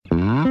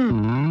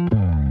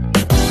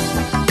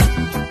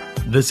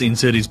This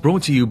insert is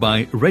brought to you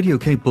by Radio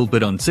K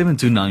Pulpit on 7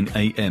 to 9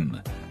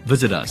 a.m.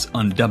 Visit us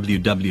on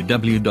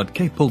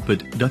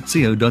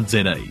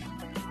www.kpulpit.co.za.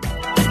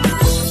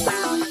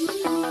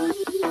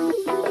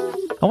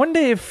 I wonder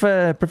if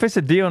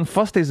Professor Dion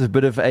Forster is a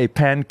bit of a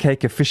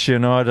pancake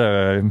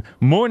aficionado.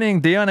 Morning,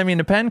 Dion. I mean,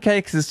 the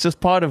pancakes is just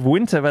part of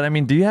winter, but I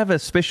mean, do you have a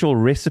special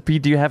recipe?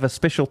 Do you have a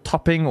special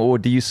topping? Or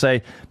do you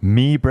say,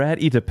 me,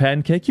 Brad, eat a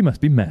pancake? You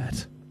must be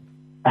mad.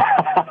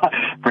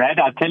 Brad,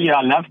 I tell you,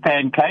 I love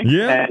pancakes.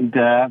 Yeah. And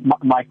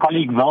my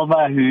colleague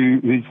Vilma,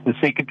 who's the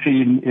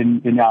secretary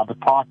in our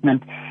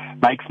department,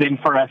 makes them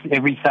for us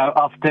every so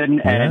often.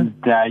 Yeah. And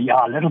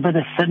a little bit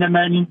of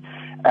cinnamon,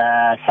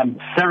 some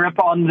syrup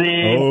on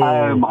there.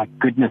 Oh my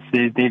goodness,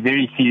 they're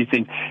very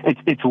soothing.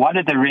 It's one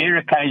of the rare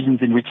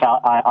occasions in which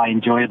I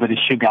enjoy a bit of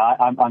sugar.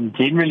 I'm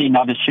generally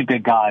not a sugar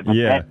guy, but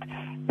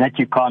that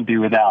you can't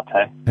do without,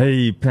 eh?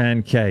 Hey,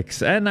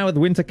 pancakes. And now with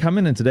winter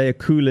coming, and today a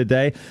cooler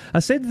day. I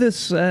said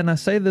this, and I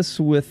say this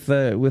with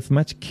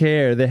much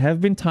care. There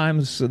have been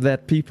times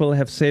that people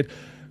have said,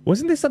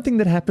 wasn't there something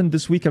that happened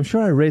this week? I'm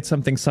sure I read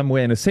something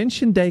somewhere. And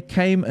Ascension Day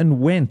came and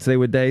went. There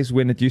were days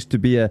when it used to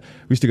be we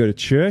used to go to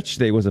church.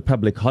 There was a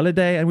public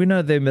holiday. And we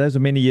know those were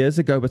many years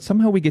ago. But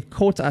somehow we get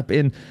caught up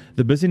in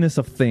the busyness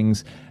of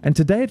things. And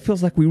today it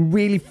feels like we're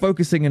really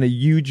focusing in a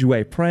huge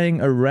way, praying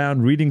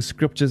around, reading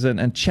scriptures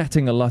and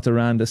chatting a lot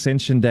around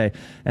Ascension Day.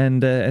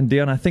 And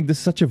Dion, I think this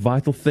is such a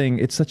vital thing.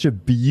 It's such a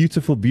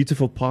beautiful,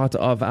 beautiful part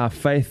of our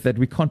faith that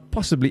we can't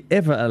possibly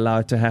ever allow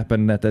it to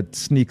happen, that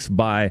sneaks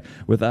by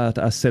without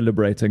us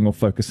celebrating or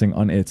focusing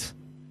on it.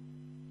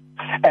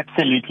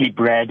 Absolutely,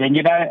 Brad. And,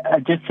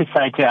 just to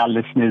say to our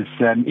listeners,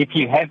 if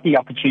you have the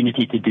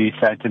opportunity to do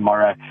so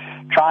tomorrow,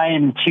 try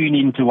and tune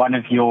into one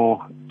of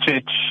your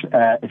church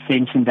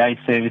Ascension Day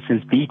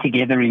services, be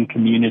together in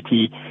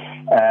community,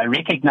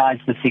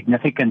 recognize the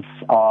significance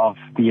of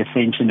the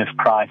ascension of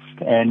Christ.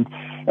 And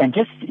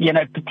just,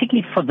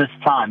 particularly for this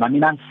time, I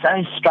mean, I'm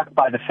so struck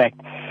by the fact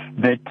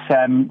that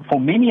for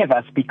many of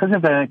us, because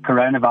of the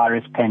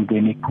coronavirus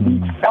pandemic,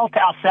 we felt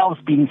ourselves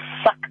being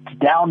sucked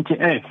down to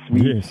earth.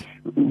 We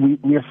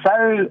are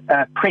so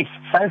pressed,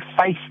 so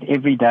faced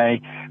every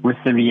day with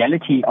the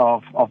reality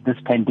of this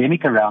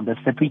pandemic around us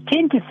that we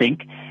tend to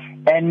think,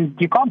 and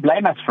you can't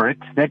blame us for it,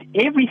 that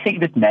everything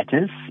that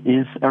matters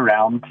is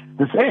around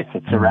this earth.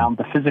 It's around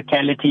the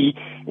physicality.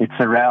 It's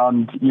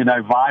around,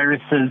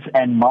 viruses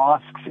and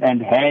masks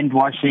and hand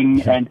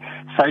washing and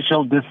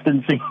social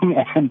distancing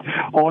and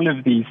all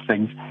of these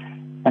things.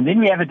 And then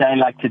we have a day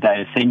like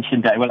today,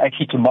 Ascension Day. Well,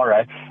 actually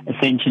tomorrow,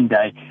 Ascension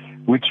Day,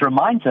 which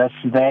reminds us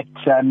that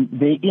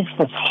there is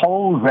this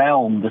whole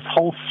realm, this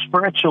whole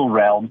spiritual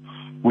realm,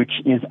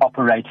 which is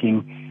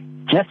operating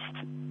just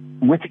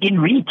within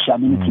reach. I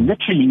mean, it's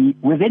literally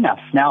within us.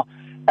 Now,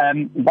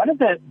 one of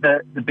the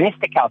best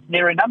accounts,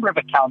 there are a number of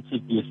accounts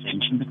of the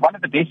Ascension, but one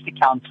of the best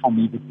accounts for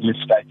me that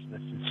illustrates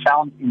this is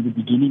found in the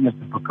beginning of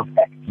the book of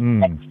Acts,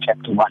 Acts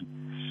chapter 1.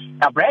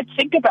 Now, Brad,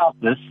 think about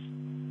this.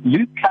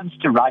 Luke comes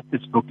to write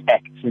this book,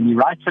 Acts, and he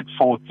writes it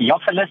for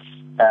Theophilus,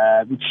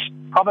 which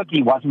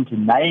probably wasn't a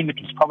name.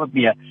 It was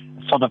probably a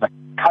sort of a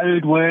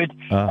code word.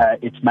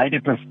 It's made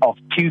up of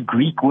two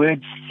Greek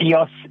words,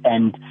 theos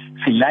and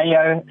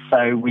phileo.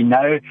 So we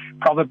know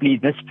probably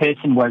this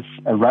person was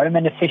a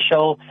Roman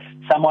official,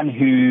 someone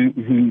who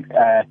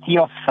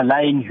theos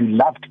philein, who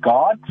loved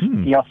God.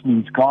 Theos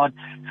means God.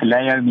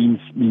 Phileo means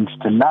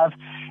to love.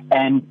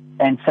 And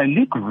so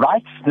Luke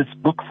writes this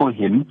book for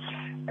him.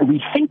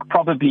 We think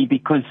probably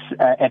because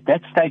at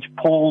that stage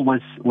Paul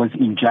was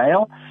in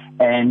jail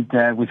and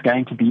was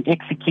going to be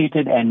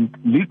executed, and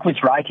Luke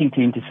was writing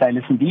to him to say,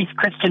 listen, these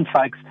Christian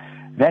folks,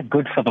 they're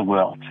good for the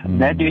world.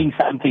 They're doing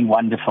something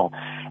wonderful.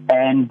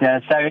 And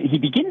so he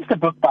begins the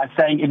book by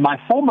saying, in my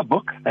former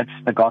book, that's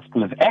the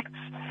Gospel of Acts,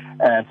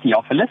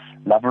 Theophilus,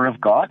 lover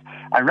of God,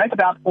 I wrote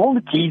about all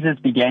that Jesus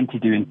began to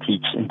do and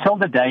teach until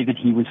the day that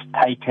he was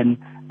taken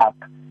up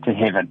to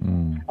heaven.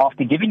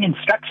 After giving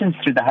instructions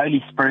through the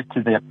Holy Spirit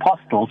to the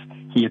apostles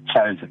he had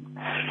chosen.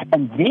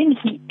 And then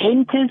he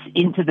enters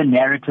into the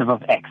narrative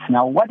of Acts.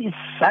 Now, what is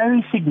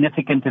so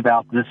significant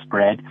about this,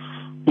 Brad,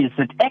 is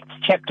that Acts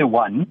chapter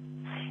 1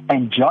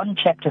 and John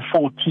chapter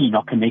 14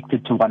 are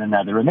connected to one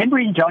another. Remember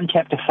in John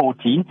chapter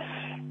 14,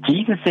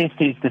 Jesus says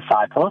to his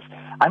disciples,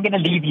 I'm going to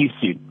leave you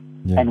soon.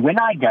 And when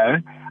I go,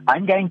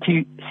 I'm going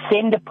to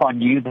send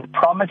upon you the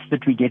promise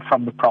that we get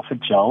from the prophet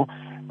Joel,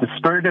 the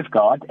Spirit of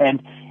God.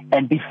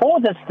 And before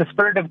this, the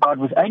Spirit of God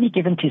was only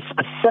given to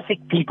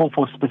specific people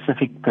for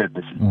specific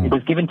purposes. It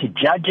was given to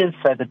judges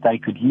so that they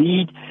could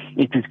lead.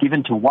 It was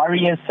given to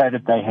warriors so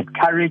that they had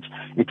courage.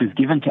 It was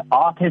given to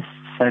artists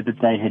so that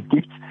they had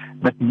gifts.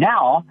 But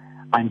now,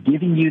 I'm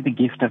giving you the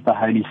gift of the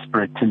Holy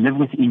Spirit to live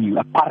within you,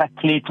 a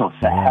parakletos,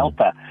 a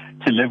helper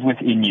to live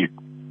within you.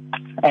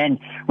 And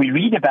we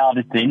read about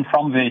it then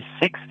from verse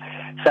 6,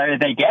 So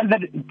they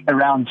gathered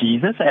around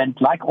Jesus, and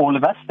like all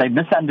of us, they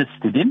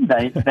misunderstood him.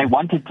 They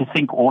wanted to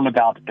think all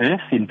about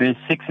earth. In verse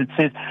 6 it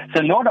says,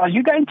 "So Lord, are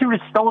you going to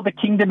restore the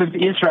kingdom of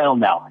Israel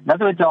now?" In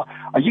other words,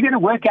 are you going to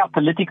work out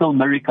political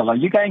miracle? Are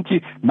you going to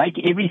make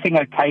everything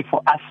okay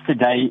for us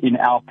today in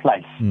our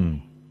place?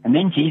 And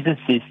then Jesus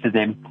says to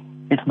them,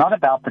 "It's not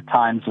about the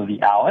times or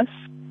the hours.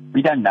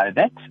 We don't know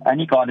that.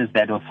 Only God has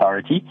that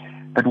authority.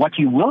 But what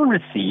you will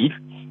receive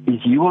is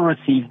you will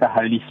receive the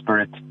Holy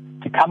Spirit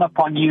to come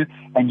upon you,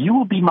 and you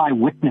will be my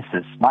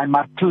witnesses, my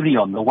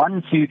martyrion, the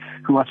ones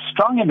who are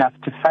strong enough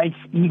to face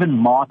even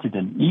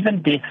martyrdom,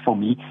 even death for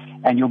me,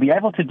 and you'll be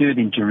able to do it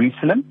in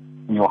Jerusalem,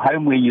 in your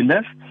home where you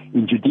live,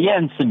 in Judea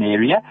and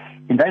Samaria,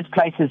 in those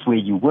places where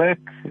you work,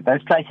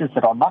 those places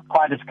that are not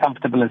quite as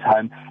comfortable as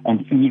home,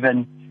 and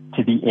even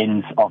to the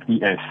ends of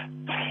the earth."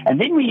 And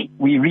then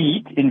we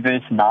read in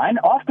verse 9,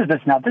 after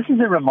this, now this is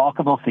a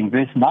remarkable thing,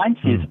 verse 9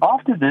 says,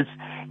 after this,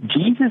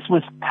 Jesus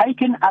was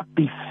taken up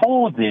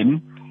before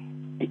them,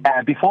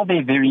 before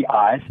their very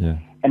eyes. Yeah.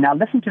 And now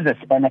listen to this,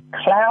 and a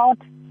cloud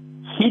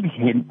hid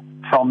him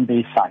from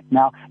their sight.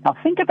 Now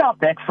think about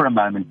that for a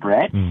moment,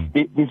 Brad.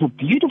 There's a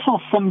beautiful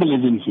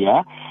symbolism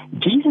here.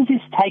 Jesus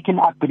is taken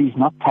up, but he's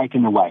not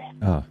taken away.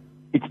 Oh.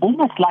 It's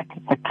almost like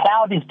the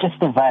cloud is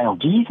just a veil.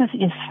 Jesus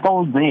is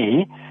still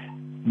there,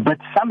 but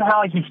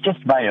somehow he's just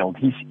veiled.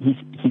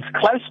 He's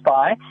close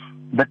by,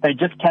 but they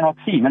just cannot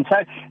see him. And so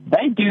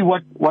they do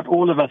what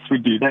all of us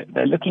would do.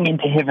 They're looking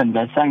into heaven.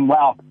 They're saying,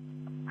 wow,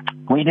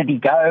 where did he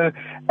go?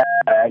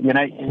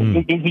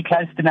 Is he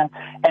close enough?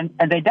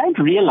 And they don't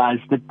realize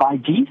that by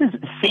Jesus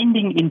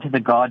ascending into the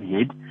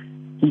Godhead,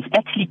 he's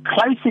actually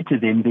closer to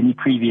them than he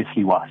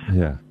previously was.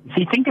 Yeah.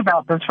 See, think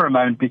about this for a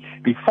moment.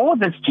 Before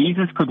this,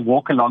 Jesus could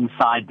walk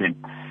alongside them.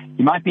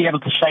 He might be able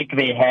to shake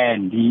their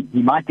hand.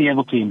 He might be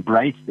able to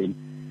embrace them.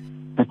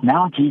 But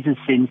now Jesus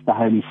sends the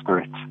Holy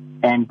Spirit.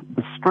 And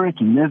the Spirit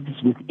lives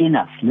within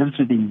us, lives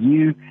within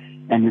you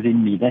and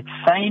within me. That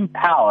same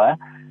power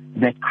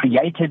that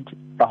created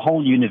the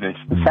whole universe,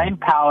 the same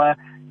power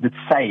that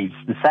saves,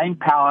 the same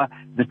power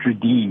that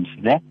redeems,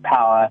 that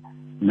power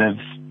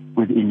lives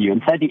within you.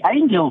 And so the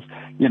angels,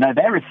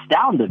 they're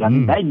astounded. I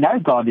mean, they know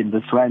God in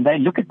this way, and they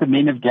look at the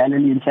men of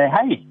Galilee and say,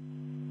 hey,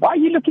 why are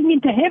you looking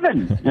into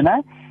heaven?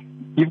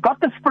 You've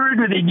got the Spirit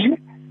within you.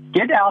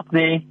 Get out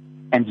there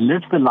and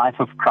live the life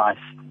of Christ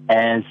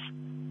as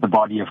the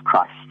body of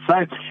Christ.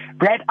 So,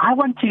 Brad, I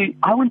want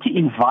to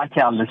invite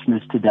our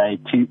listeners today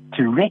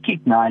to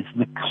recognize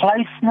the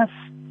closeness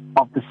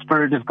of the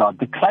Spirit of God,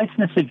 the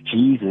closeness of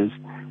Jesus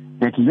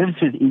that lives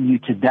within you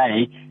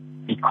today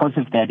because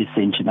of that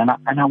ascension.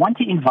 And I want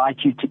to invite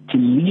you to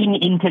lean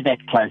into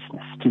that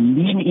closeness, to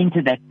lean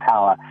into that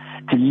power,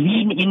 to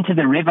lean into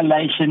the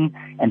revelation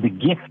and the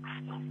gifts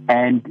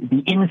and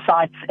the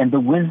insights and the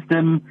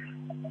wisdom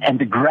and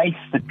the grace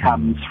that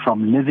comes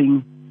from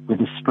living with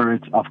the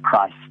Spirit of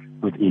Christ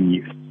within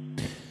you.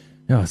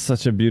 Yeah,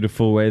 such a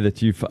beautiful way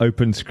that you've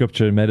opened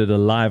Scripture and made it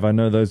alive. I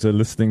know those who are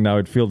listening now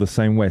would feel the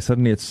same way.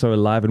 Suddenly it's so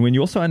alive. And when you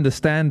also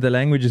understand the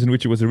languages in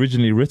which it was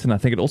originally written, I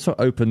think it also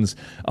opens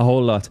a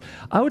whole lot.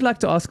 I would like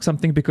to ask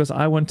something because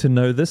I want to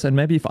know this, and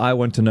maybe if I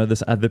want to know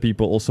this, other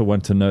people also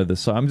want to know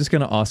this. So I'm just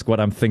going to ask what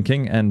I'm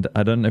thinking, and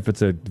I don't know if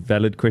it's a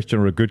valid question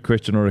or a good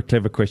question or a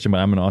clever question, but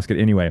I'm going to ask it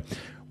anyway.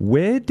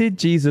 Where did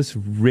Jesus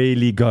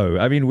really go?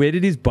 I mean, where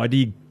did his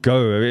body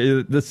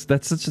go? That's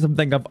such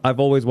something I've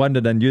always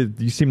wondered, and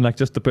you seem like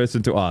just the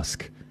person to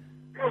ask.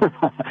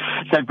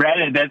 So,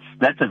 Brad,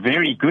 that's a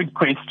very good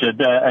question,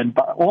 and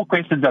all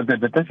questions are good,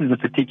 but this is a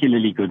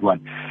particularly good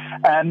one.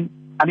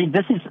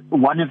 This is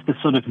one of the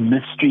sort of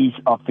mysteries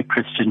of the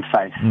Christian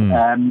faith.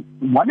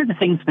 One of the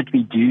things that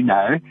we do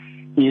know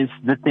is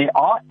that there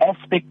are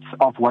aspects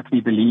of what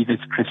we believe as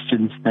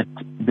Christians that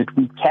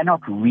we cannot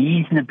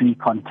reasonably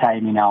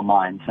contain in our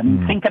minds. I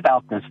mean, think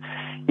about this.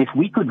 If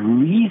we could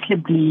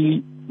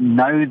reasonably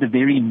know the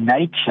very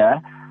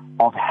nature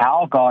of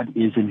how God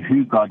is and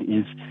who God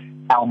is,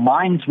 our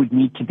minds would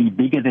need to be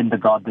bigger than the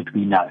God that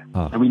we know.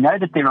 So we know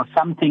that there are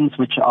some things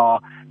which are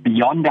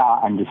beyond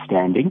our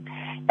understanding,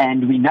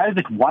 and we know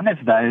that one of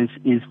those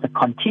is the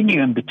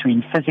continuum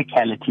between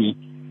physicality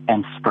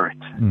and spirit.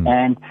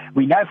 And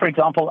we know, for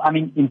example,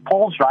 in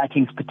Paul's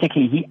writings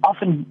particularly, he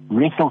often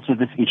wrestles with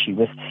this issue.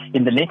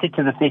 In the letter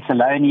to the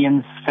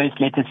Thessalonians, first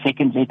letter,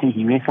 second letter,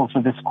 he wrestles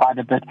with this quite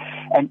a bit.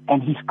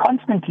 And he's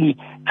constantly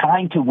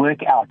trying to work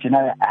out,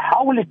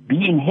 how will it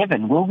be in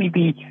heaven? Will we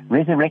be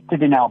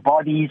resurrected in our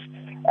bodies?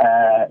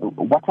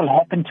 What will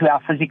happen to our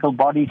physical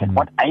bodies? At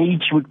what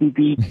age would we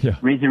be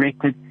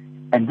resurrected?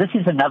 And this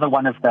is another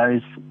one of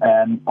those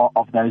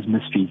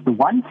mysteries. The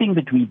one thing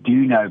that we do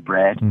know,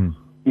 Brad,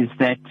 is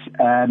that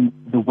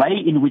the way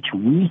in which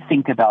we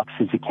think about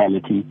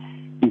physicality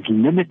is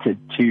limited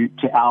to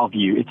our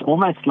view. It's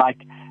almost like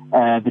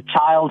the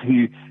child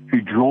who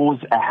draws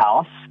a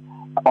house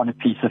on a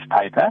piece of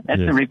paper.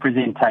 That's a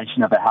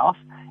representation of a house.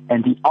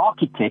 And the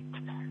architect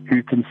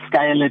who can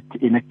scale it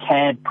in a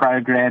CAD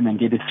program and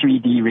get a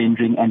 3D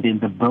rendering, and then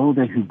the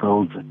builder who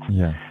builds it.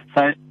 Yeah.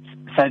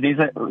 So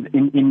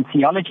in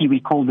theology, we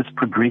call this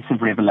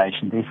progressive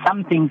revelation. There's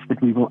some things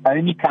that we will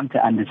only come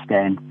to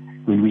understand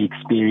when we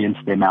experience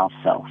them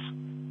ourselves.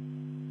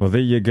 Well,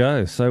 there you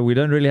go. So we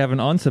don't really have an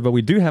answer, but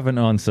we do have an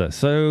answer.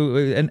 So,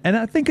 and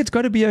I think it's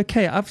got to be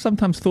okay. I've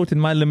sometimes thought in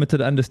my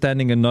limited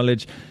understanding and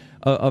knowledge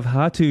of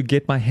how to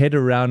get my head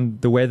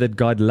around the way that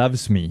God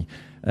loves me,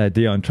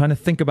 Dion, trying to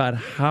think about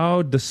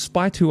how,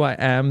 despite who I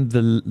am,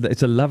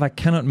 it's a love I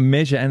cannot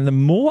measure. And the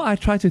more I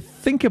try to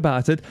think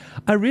about it,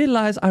 I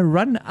realize I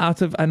run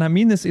out of, and I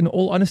mean this in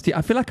all honesty,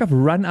 I feel like I've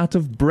run out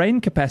of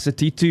brain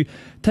capacity to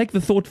take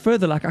the thought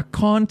further. Like I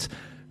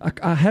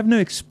have no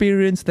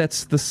experience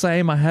that's the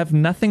same. I have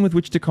nothing with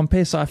which to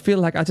compare. So I feel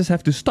like I just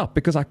have to stop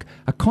because I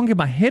can't get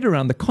my head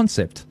around the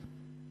concept.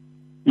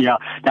 Yeah.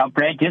 Now,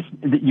 Brad,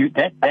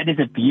 that is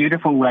a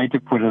beautiful way to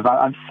put it.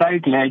 I'm so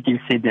glad you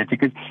said that,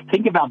 because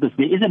think about this.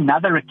 There is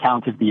another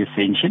account of the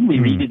Ascension.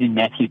 We read it in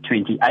Matthew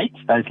 28,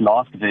 those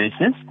last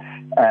verses,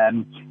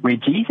 where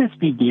Jesus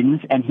begins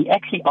and he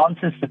actually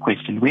answers the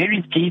question, where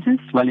is Jesus?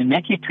 Well, in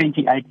Matthew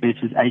 28,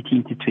 verses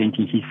 18 to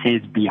 20, he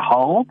says,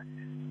 "Behold,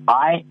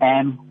 I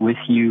am with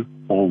you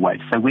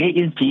always." So where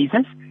is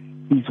Jesus?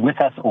 He's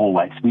with us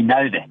always. We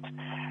know that.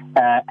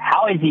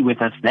 How is he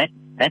with us?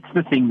 That's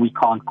the thing we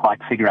can't quite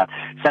figure out.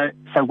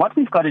 So what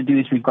we've got to do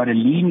is we've got to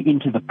lean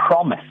into the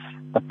promise.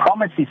 The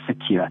promise is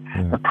secure.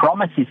 Yeah. The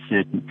promise is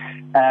certain.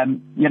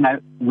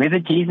 Whether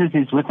Jesus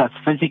is with us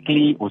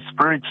physically or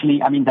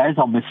spiritually, I mean, those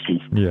are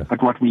mysteries. Yeah.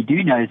 But what we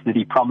do know is that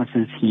he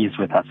promises he is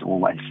with us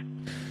always.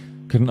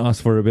 Couldn't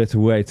ask for a better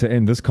way to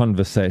end this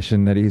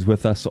conversation, that he's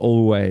with us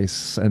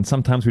always. And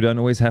sometimes we don't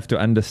always have to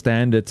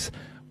understand it.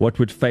 What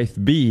would faith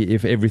be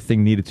if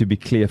everything needed to be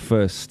clear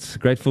first?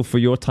 Grateful for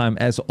your time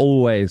as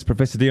always.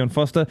 Professor Dion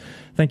Forster,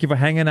 thank you for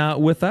hanging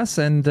out with us,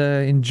 and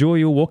enjoy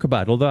your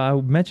walkabout. Although I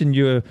imagine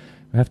you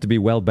have to be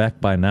well back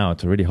by now.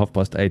 It's already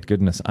 8:30.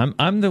 Goodness.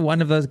 I'm the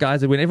one of those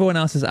guys that when everyone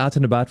else is out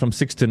and about from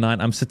 6 to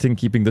 9, I'm sitting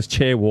keeping this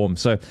chair warm.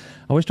 So I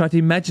always try to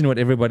imagine what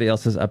everybody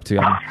else is up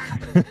to.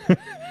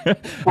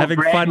 Having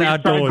Brad, fun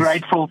outdoors. We're so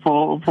grateful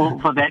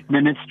for that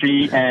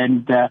ministry,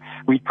 and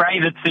we pray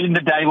that soon the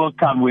day will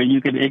come where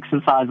you can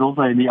exercise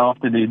also in the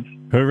afternoon.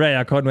 Hooray,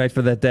 I can't wait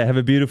for that day. Have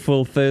a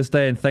beautiful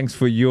Thursday, and thanks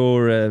for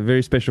your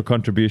very special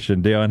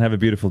contribution, Dion. Have a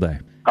beautiful day.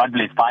 God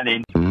bless. Bye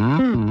then.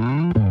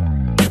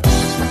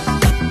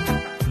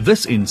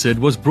 This insert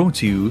was brought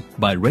to you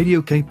by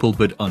Radio K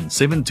Pulpit on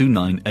 7 to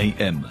 9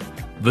 a.m.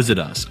 Visit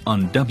us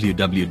on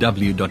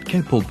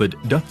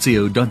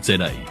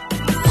www.kpulpit.co.za.